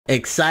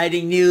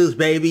Exciting news,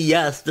 baby.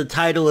 Yes, the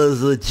title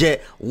is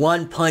legit.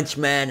 One Punch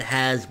Man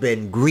has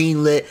been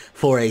greenlit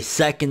for a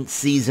second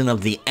season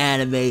of the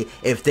anime.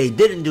 If they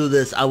didn't do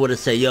this, I would have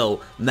said,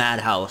 yo,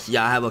 Madhouse,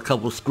 y'all have a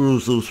couple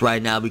screws loose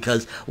right now,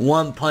 because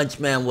One Punch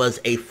Man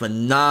was a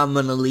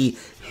phenomenally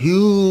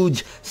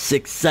huge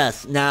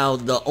success. Now,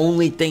 the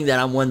only thing that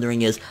I'm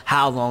wondering is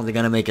how long they're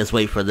gonna make us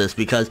wait for this,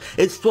 because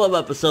it's 12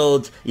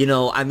 episodes, you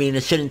know, I mean,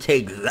 it shouldn't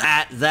take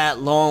that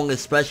long.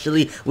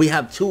 Especially, we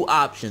have two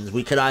options.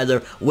 We could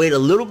either wait a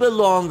little bit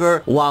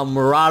longer while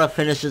Murata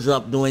finishes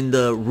up doing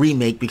the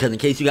remake, because in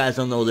case you guys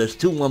don't know, there's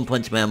two One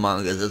Punch Man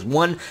mangas. There's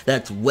one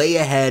that's way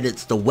ahead,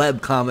 it's the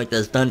web comic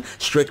that's done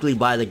strictly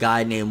by the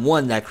guy named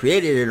One that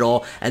created it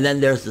all, and then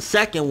there's the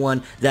second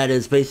one that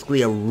is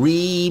basically a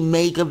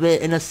remake of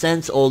it in a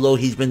sense, although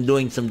he's been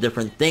doing some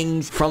different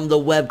things from the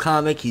web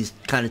comic. He's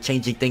kind of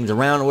changing things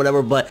around or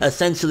whatever, but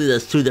essentially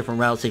there's two different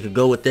routes they could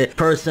go with it.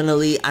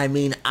 Personally, I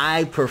mean,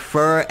 I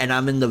prefer, and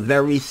I'm in the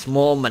very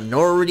small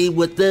minority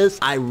with this,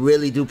 I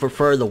really do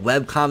prefer the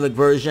web comic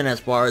version as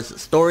far as the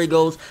story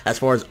goes. As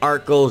far as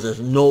art goes, there's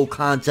no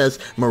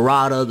contest.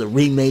 Murata, the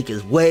remake,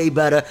 is way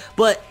better,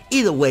 but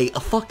either way, a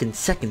fucking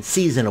second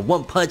season of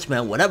One Punch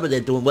Man, whatever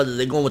they're doing, whether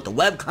they're going with the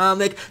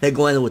webcomic, they're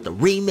going with the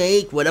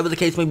remake, whatever the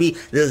case may be,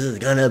 this is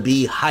gonna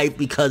be hype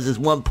because it's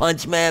One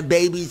Punch Man,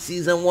 baby.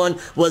 Season 1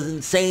 was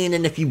insane,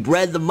 and if you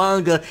read the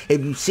manga,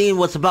 if you've seen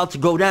what's about to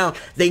go down,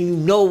 then you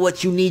know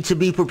what you need to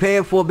be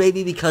prepared for,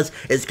 baby, because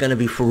it's gonna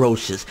be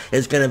ferocious,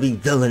 it's gonna be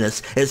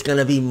villainous, it's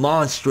gonna be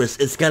monstrous,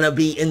 it's gonna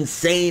be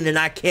insane, and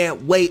I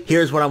can't wait.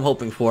 Here's what I'm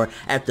hoping for.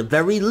 At the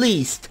very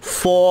least,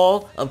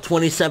 fall of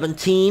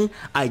 2017,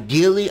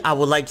 ideally, I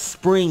would like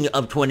spring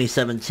of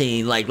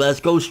 2017. Like,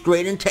 let's go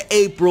straight into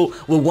April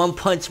with One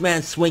Punch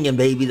Man swinging,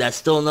 baby. That's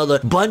still another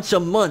bunch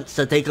of months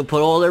that they could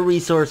put all their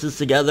resources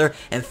together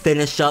and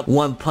finish up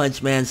One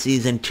Punch Man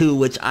Season 2,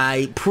 which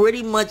I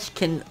pretty much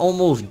can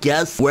almost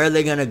guess where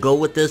they're gonna go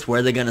with this,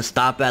 where they're gonna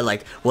stop at,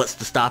 like, what's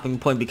the stopping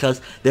point,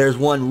 because there's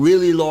one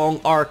really long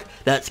arc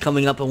that's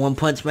coming up in One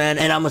Punch Man,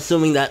 and I'm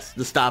assuming that's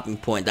the stopping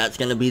point. That's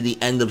gonna be the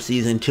end of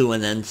Season 2,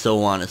 and then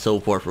so on and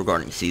so forth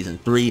regarding Season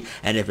 3,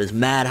 and if it's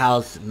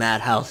Madhouse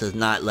has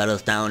not let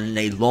us down in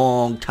a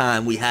long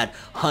time. We had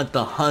Hunter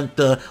x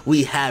Hunter,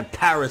 we had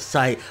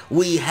Parasite,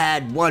 we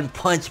had One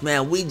Punch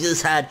Man, we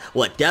just had,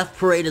 what, Death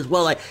Parade as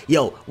well. Like,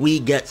 yo,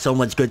 we get so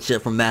much good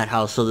shit from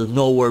Madhouse, so there's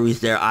no worries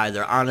there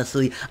either.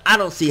 Honestly, I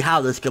don't see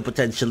how this could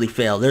potentially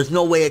fail. There's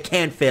no way it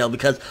can fail,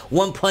 because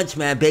One Punch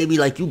Man, baby,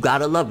 like, you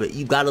gotta love it.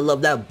 You gotta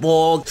love that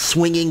bald,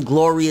 swinging,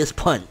 glorious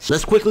punch.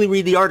 Let's quickly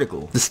read the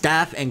article. The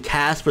staff and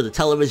cast for the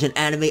television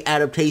anime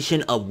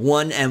adaptation of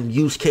One and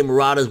Yusuke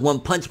Murata's One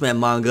Punch Man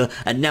manga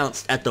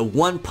announced at the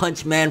One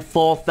Punch Man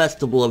Fall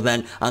Festival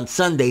event on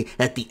Sunday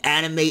that the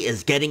anime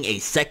is getting a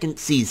second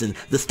season.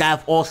 The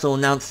staff also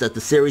announced that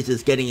the series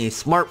is getting a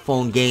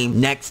smartphone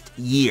game next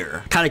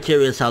year. Kind of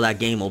curious how that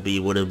game will be.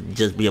 Would it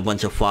just be a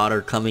bunch of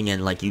fodder coming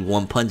and like you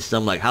one punch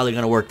them? Like, how are they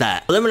gonna work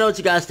that? But let me know what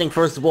you guys think.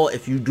 First of all,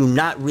 if you do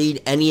not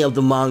read any of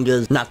the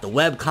mangas, not the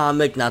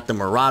webcomic, not the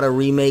Murata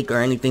remake or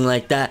anything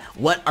like that,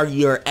 what are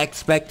your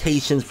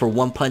expectations for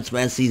One Punch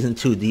Man Season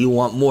 2? Do you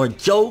want more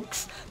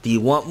jokes? Do you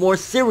want more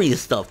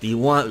serious stuff? Do you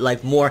want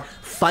like more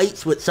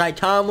fights with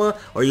Saitama,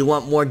 or you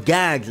want more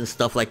gags and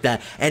stuff like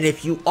that? And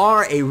if you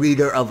are a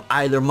reader of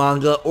either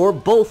manga or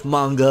both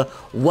manga,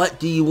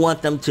 what do you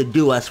want them to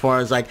do as far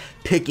as like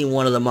picking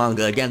one of the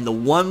manga? Again, the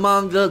one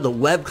manga, the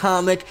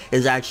webcomic,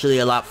 is actually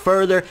a lot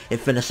further. It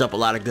finished up a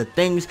lot of good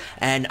things,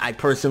 and I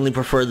personally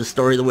prefer the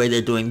story the way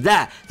they're doing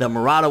that. The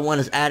Murata one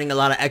is adding a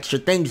lot of extra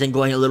things and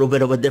going a little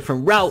bit of a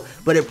different route,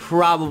 but it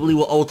probably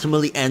will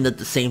ultimately end at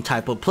the same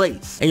type of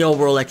place. And your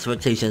overall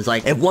expectations,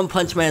 like, if One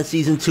Punch Man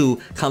Season 2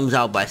 comes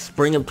out by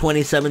spring of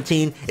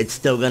 2017, it's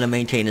still gonna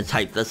maintain its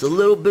hype. That's a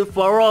little bit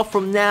far off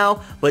from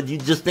now, but you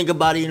just think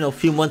about it, you know, a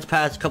few months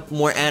pass, a couple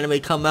more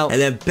anime come out,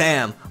 and then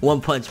bam,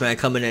 One Punch Man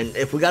coming in.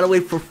 If we gotta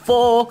wait for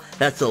fall,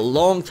 that's a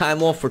long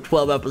time off for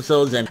 12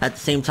 episodes, and at the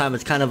same time,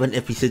 it's kind of an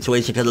iffy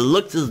situation, because it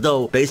looks as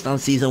though, based on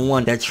Season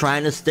 1, they're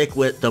trying to stick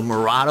with the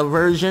Murata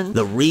version,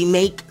 the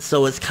remake,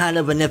 so it's kind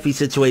of an iffy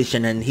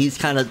situation, and he's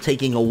kind of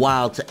taking a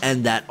while to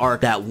end that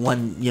arc that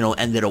one, you know,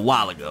 ended a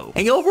while ago.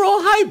 And your overall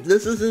hype,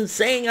 this is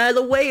insane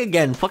either way.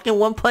 Again, fucking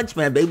One Punch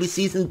Man, baby,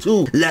 Season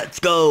 2, let's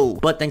go.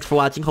 But thanks for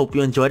watching, hope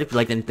you enjoyed. If you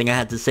liked anything I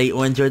had to say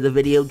or enjoyed the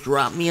video,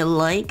 drop me a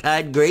like,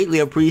 I'd greatly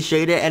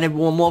appreciate it. And if you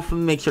want more from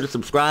me, make sure to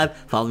subscribe,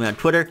 follow me on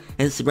Twitter,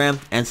 Instagram,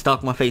 and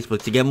stalk my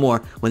Facebook to get more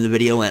when the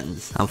video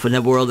ends. I'm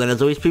ForneverWorld, and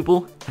as always,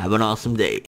 people, have an awesome day.